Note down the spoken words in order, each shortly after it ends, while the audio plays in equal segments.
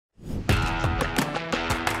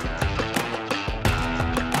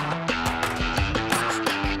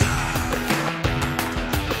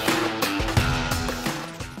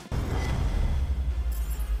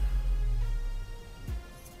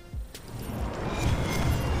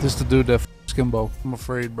This the dude that Skimbo. I'm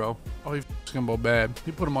afraid, bro. Oh, he Skimbo bad.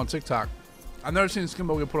 He put him on TikTok. I've never seen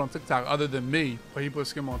Skimbo get put on TikTok other than me, but he put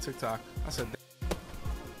Skimbo on TikTok. I said,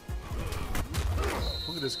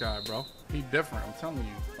 look at this guy, bro. He different, I'm telling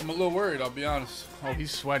you. I'm a little worried, I'll be honest. Oh,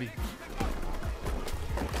 he's sweaty.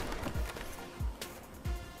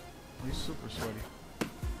 He's super sweaty.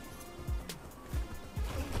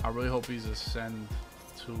 I really hope he's a send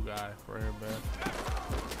 2 guy for here, bad.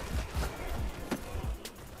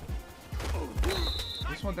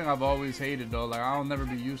 That's one thing I've always hated, though. Like, I'll never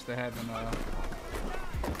be used to having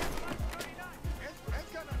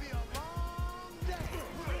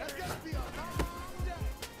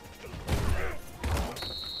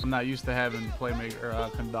I'm not used to having playmaker or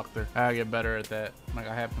conductor. I gotta get better at that. Like,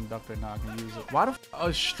 I have conductor now, I can use it. Why the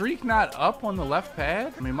a streak not up on the left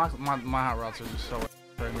pad? I mean, my hot routes are just so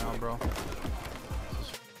right now, bro.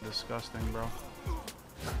 This is disgusting, bro.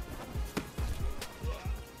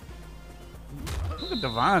 Look at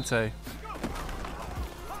Devontae.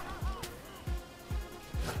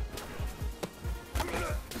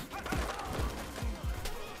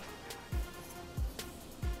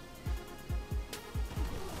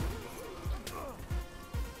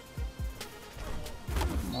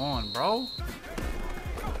 Come on, bro.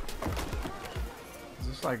 Is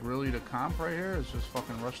this like really the comp right here? It's just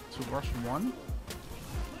fucking rush 1?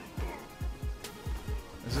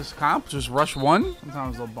 Is this comp? Just rush 1?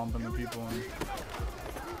 Sometimes they'll bump into people and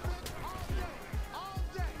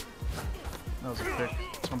that was a pick.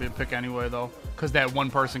 It's gonna be a pick anyway though. Cause that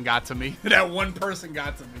one person got to me. That one person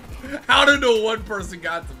got to me. How did the one person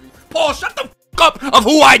got to me? Paul, shut the f up of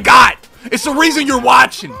who I got. It's the reason you're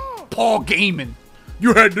watching. Paul Gaming.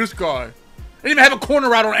 You had this guy. I didn't even have a corner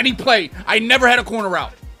route on any play. I never had a corner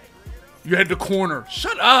route. You had the corner.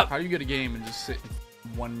 Shut up. How you get a game and just sit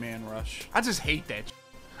in one-man rush? I just hate that.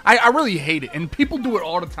 I really hate it. And people do it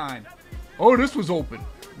all the time. Oh, this was open.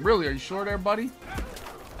 Really? Are you sure there, buddy?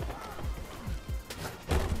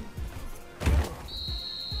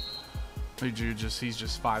 He's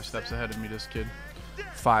just 5 steps ahead of me, this kid.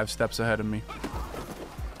 5 steps ahead of me.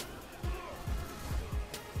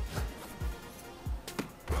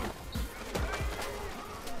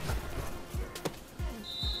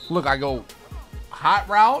 Look, I go hot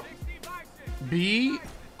route, B,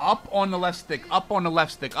 up on the left stick, up on the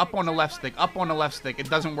left stick, up on the left stick, up on the left stick. It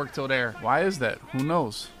doesn't work till there. Why is that? Who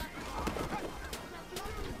knows?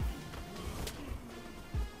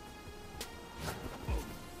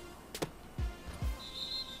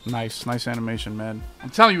 Nice animation, man. I'm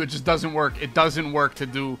telling you, it just doesn't work. It doesn't work to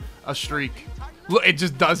do a streak. Look, it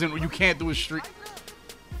just doesn't. You can't do a streak.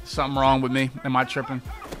 Something wrong with me. Am I tripping?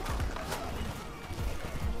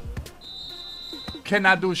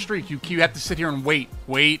 Cannot do a streak. You have to sit here and wait.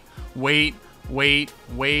 This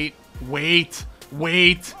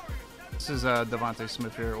is Devontae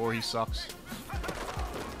Smith here, or he sucks.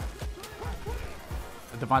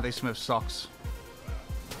 Devontae Smith sucks.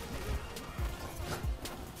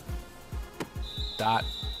 Dot.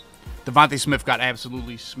 Devontae Smith got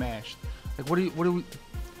absolutely smashed. Like, what do we?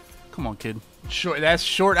 Come on, kid. Short. That's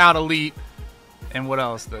short out elite. And what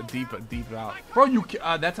else? The deep out. Bro, you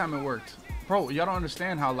that time it worked. Bro, y'all don't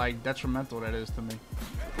understand how like detrimental that is to me.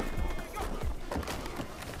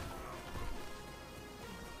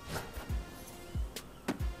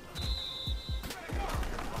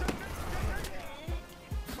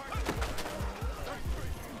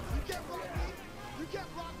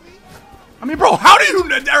 I mean, bro, how do you,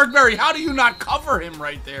 Derek Berry, how do you not cover him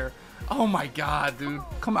right there? Oh my God, dude.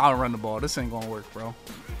 Come out and run the ball. This ain't gonna work, bro.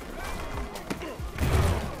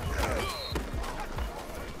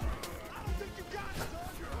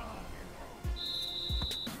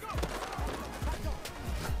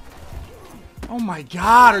 Oh my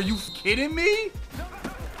God, are you kidding me?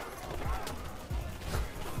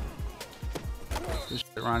 This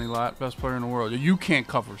shit, Ronnie Lott, best player in the world. You can't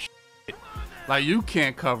cover shit. Like, you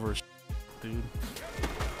can't cover shit, dude.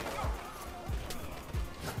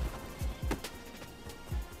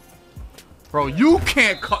 Bro, you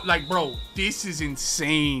can't cut. Like, bro, this is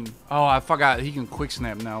insane. Oh, I forgot. He can quick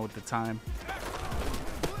snap now with the time.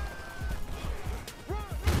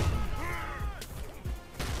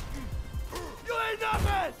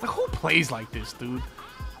 Like, who plays like this, dude?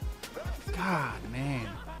 God, man.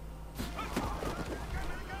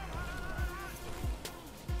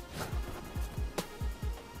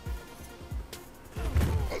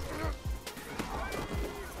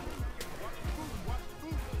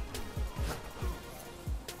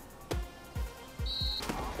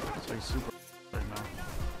 It's like super right now.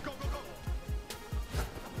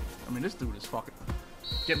 I mean, this dude is fucking.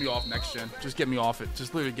 Get me off next gen. Just get me off it.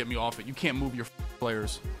 Just literally get me off it. You can't move your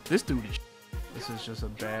players. This dude is. This is just a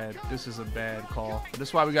bad. This is a bad call. But this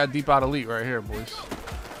is why we got deep out elite right here, boys.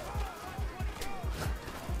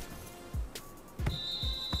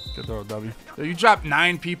 Good throw, Dubby. So you drop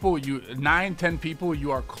 9 people. 10 people.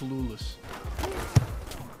 You are clueless.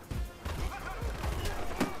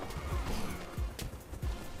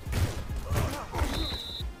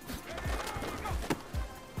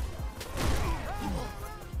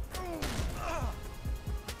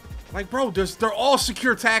 Like, bro, they're all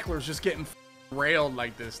secure tacklers just getting railed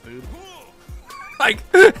like this, dude. Like,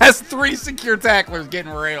 that's 3 secure tacklers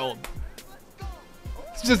getting railed.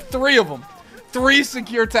 It's just 3 of them. 3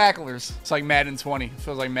 secure tacklers. It's like Madden 20. It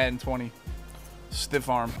feels like Madden 20. Stiff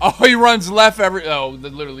arm. Oh, he runs left every. Oh, they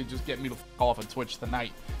literally just get me to fuck off of Twitch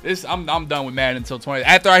tonight. I'm done with Madden until 20.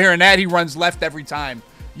 After I hear that, he runs left every time.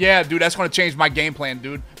 Yeah, dude, that's going to change my game plan,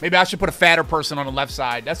 dude. Maybe I should put a fatter person on the left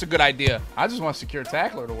side. That's a good idea. I just want a secure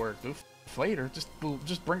tackler to work, dude. Flater,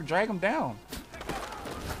 just drag him down.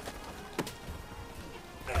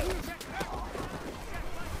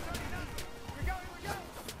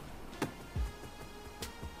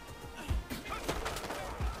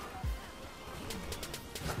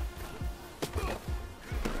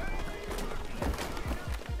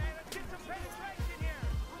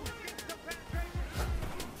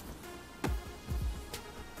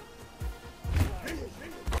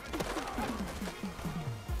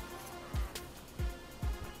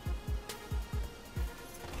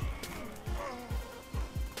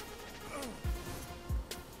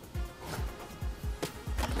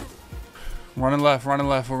 Running left, running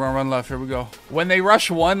left. We're gonna run left. Here we go. When they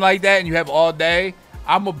rush one like that and you have all day,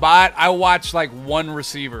 I'm a bot. I watch like one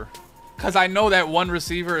receiver. Because I know that one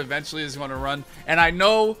receiver eventually is going to run. And I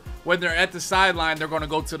know when they're at the sideline, they're going to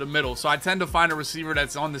go to the middle. So I tend to find a receiver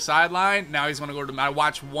that's on the sideline. Now he's going to go to the middle. I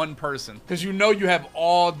watch one person. Because you know you have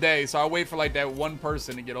all day. So I wait for like that one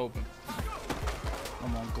person to get open.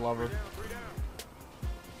 Come on, Glover.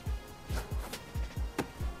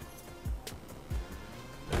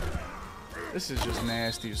 This is just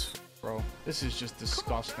nasty as bro. This is just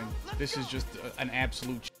disgusting. This is just an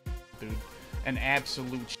absolute dude. An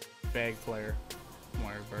absolute bag player.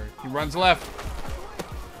 He runs left.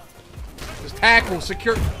 Just tackle,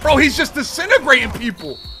 secure. Bro, he's just disintegrating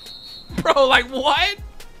people. Bro, like what?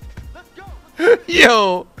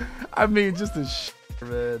 Yo, I mean, just a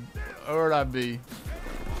man. Where would I be?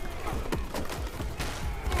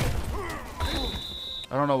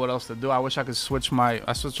 I don't know what else to do. I wish I could switch my.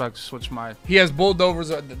 He has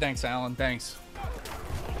bulldozers. Thanks, Alan. Thanks.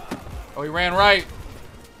 Oh, he ran right.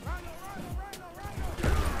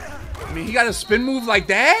 I mean, he got a spin move like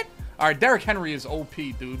that? All right, Derrick Henry is OP,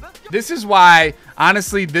 dude. This is why,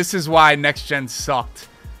 honestly, this is why next gen sucked.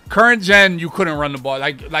 Current gen, you couldn't run the ball.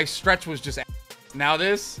 Like stretch was just. Now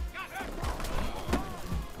this.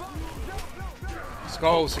 Let's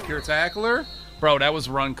go, secure tackler. Bro, that was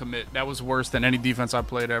run commit. That was worse than any defense I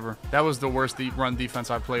played ever. That was the worst run defense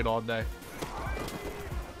I played all day.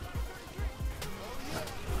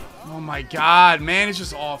 Oh my God, man, it's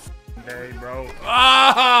just off day, bro.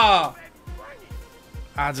 Ah!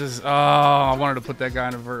 I wanted to put that guy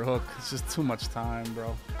in a vert hook. It's just too much time,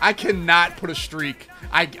 bro. I cannot put a streak.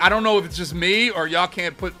 I don't know if it's just me or y'all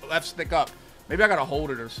can't put left stick up. Maybe I gotta hold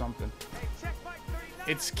it or something.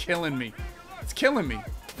 It's killing me. It's killing me.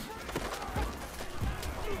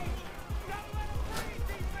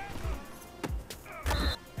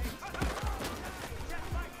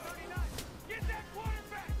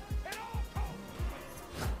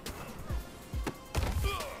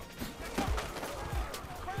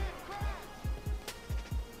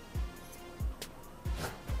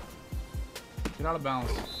 Get out of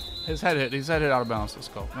bounds. His head hit out of bounds. Let's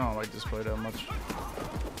go. I don't like this play that much.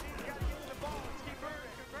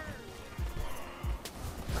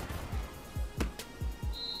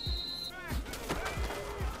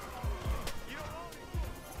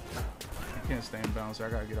 I can't stay in bounds, so I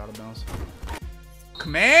gotta get out of bounds.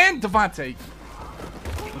 Command Devontae.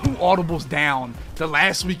 Who audibles down the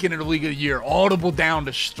last weekend of the league of the year? Audible down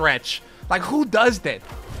to stretch. Like, who does that?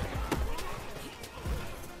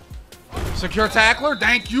 Secure tackler,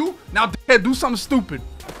 thank you. Now, do something stupid.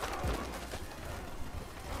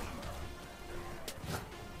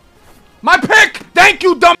 My pick! Thank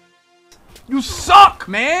you, dumb. You suck,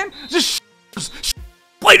 man. Just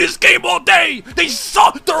play this game all day. They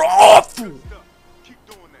suck. They're awful.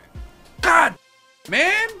 God,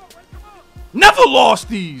 man. Never lost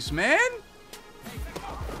these, man.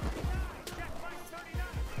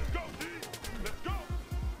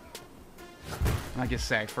 I get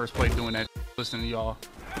sacked first play doing that. Listening to y'all.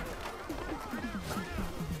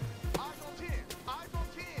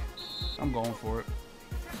 I'm going for it.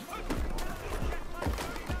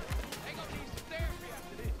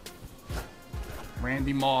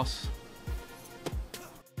 Randy Moss.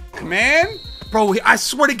 Man, bro, I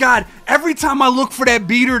swear to God, every time I look for that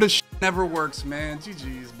beater, the shit never works, man.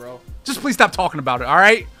 GG's, bro. Just please stop talking about it, all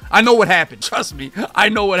right? I know what happened. Trust me, I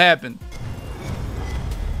know what happened.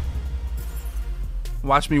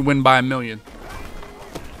 Watch me win by 1,000,000.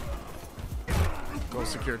 Go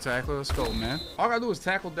secure tackle. Let's go, man. All I gotta do is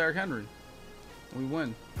tackle Derrick Henry. We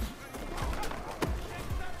win.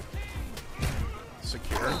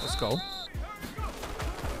 Secure. Let's go.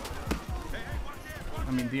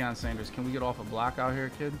 I mean, Deion Sanders, can we get off a block out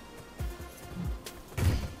here, kid?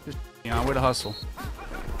 Just, way to hustle.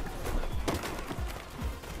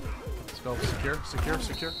 Let's go. Secure, secure,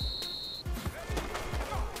 secure.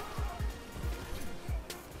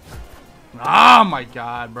 Oh, my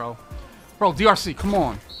God, bro. Bro, DRC, come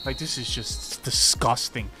on. Like, this is just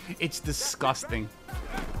disgusting. It's disgusting.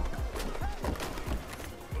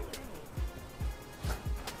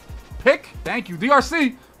 Pick. Thank you,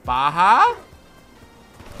 DRC. Baja.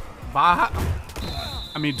 Baja.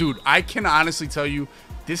 I mean, dude, I can honestly tell you,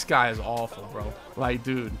 this guy is awful, bro. Like,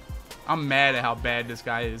 dude, I'm mad at how bad this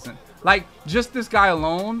guy is. Like, just this guy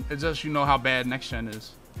alone, it just, you know how bad Next Gen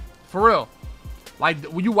is. For real. Like,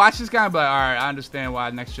 when you watch this guy, I'm like, all right, I understand why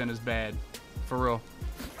Next Gen is bad. For real.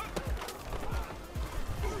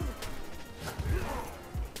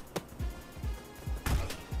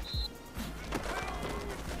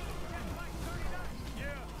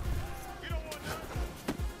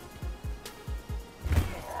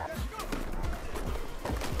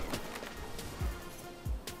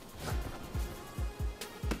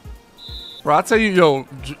 Bro, I'll tell you,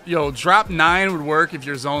 yo, drop 9 would work if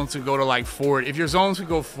your zones could go to like 40. If your zones could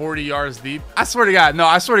go 40 yards deep. I swear to God, no,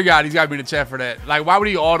 I swear to God, he's got to be in the chat for that. Like, why would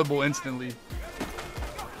he audible instantly?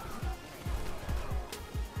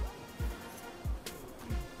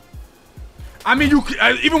 I mean, you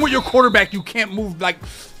even with your quarterback, you can't move like.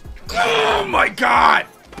 Oh my God!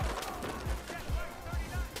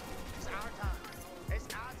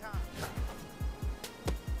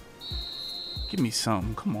 Give me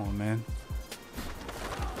something. Come on, man.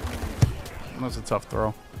 That's a tough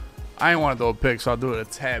throw. I didn't want to throw a pick, so I'll do it a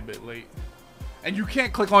tad bit late. And you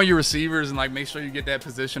can't click on your receivers and like make sure you get that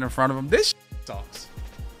position in front of them. This sucks.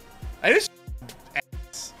 Like, this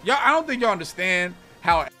ass. Y'all, I don't think y'all understand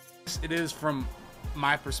how ass it is from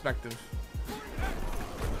my perspective.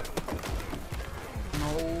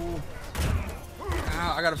 No.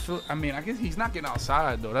 I gotta fill. I mean, I guess he's not getting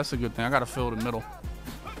outside though. That's a good thing. I gotta fill the middle.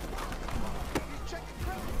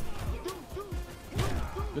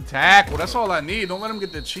 Good tackle. That's all I need. Don't let him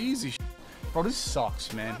get the cheesy shit. Bro, this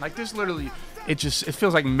sucks, man. Like, this literally, it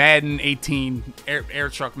feels like Madden 18, air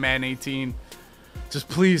truck Madden 18. Just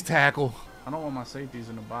please tackle. I don't want my safeties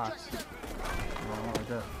in the box. I don't want like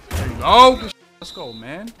that. There you go. Let's go,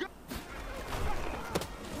 man.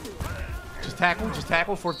 Just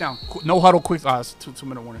tackle. Fourth down. No huddle, quick. It's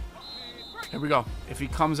 2-minute warning. Here we go. If he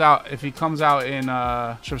comes out in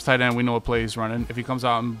trips tight end, we know what play he's running. If he comes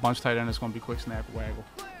out in bunch tight end, it's gonna be quick snap waggle.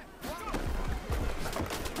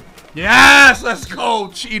 Yes, let's go.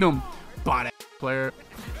 Cheat him. Bot ass player.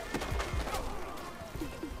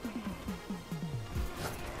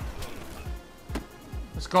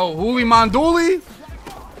 Let's go. Huli Monduli.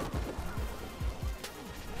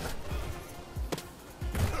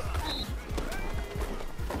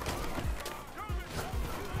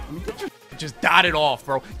 Just dot it off,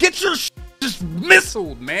 bro. Get your just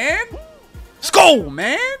missiled, man. Let's go,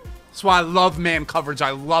 man. That's why I love man coverage.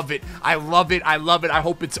 I love it. I love it. I love it. I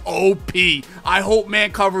hope it's OP. I hope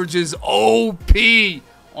man coverage is OP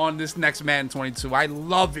on this next Madden 22. I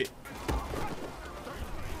love it.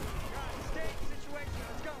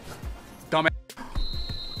 Dumbass.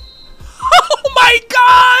 Oh my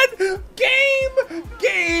God!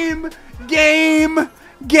 Game.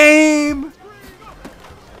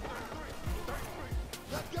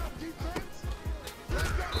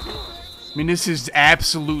 I mean, this is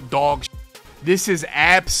absolute dog shit. This is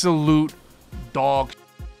absolute dog shit.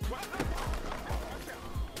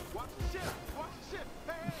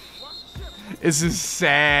 This is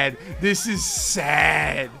sad. This is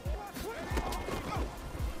sad.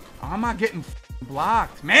 How am I getting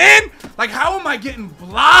blocked, man? Like, how am I getting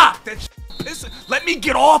blocked? That shit pissing. Let me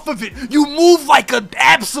get off of it. You move like an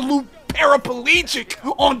absolute paraplegic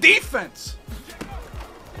on defense.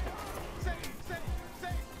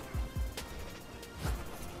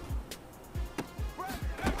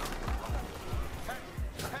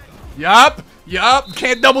 Yup.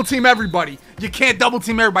 Can't double team everybody. You can't double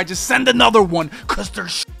team everybody. Just send another one, cause they're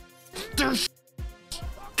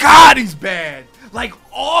God. God, he's bad. Like,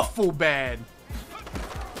 awful bad.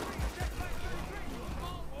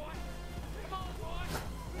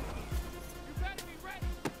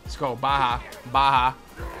 Let's go. Baja. Baja.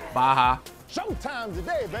 Baja. Showtime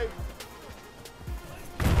today, baby.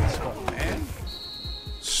 Let's go, man.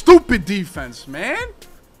 Stupid defense, man.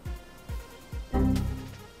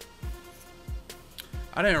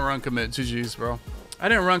 I didn't run commit. GG's, bro. I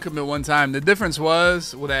didn't run commit one time. The difference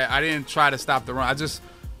was that I didn't try to stop the run. I just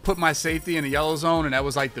put my safety in the yellow zone, and that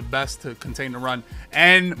was like the best to contain the run.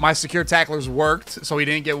 And my secure tacklers worked, so he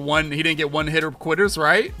didn't get one hitter quitters,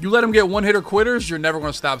 right? You let him get one hitter quitters, you're never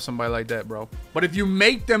gonna stop somebody like that, bro. But if you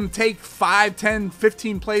make them take 5, 10,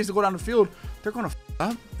 15 plays to go down the field, they're gonna f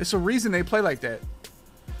up. It's a reason they play like that.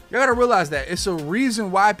 You gotta realize that. It's a reason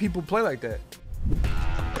why people play like that.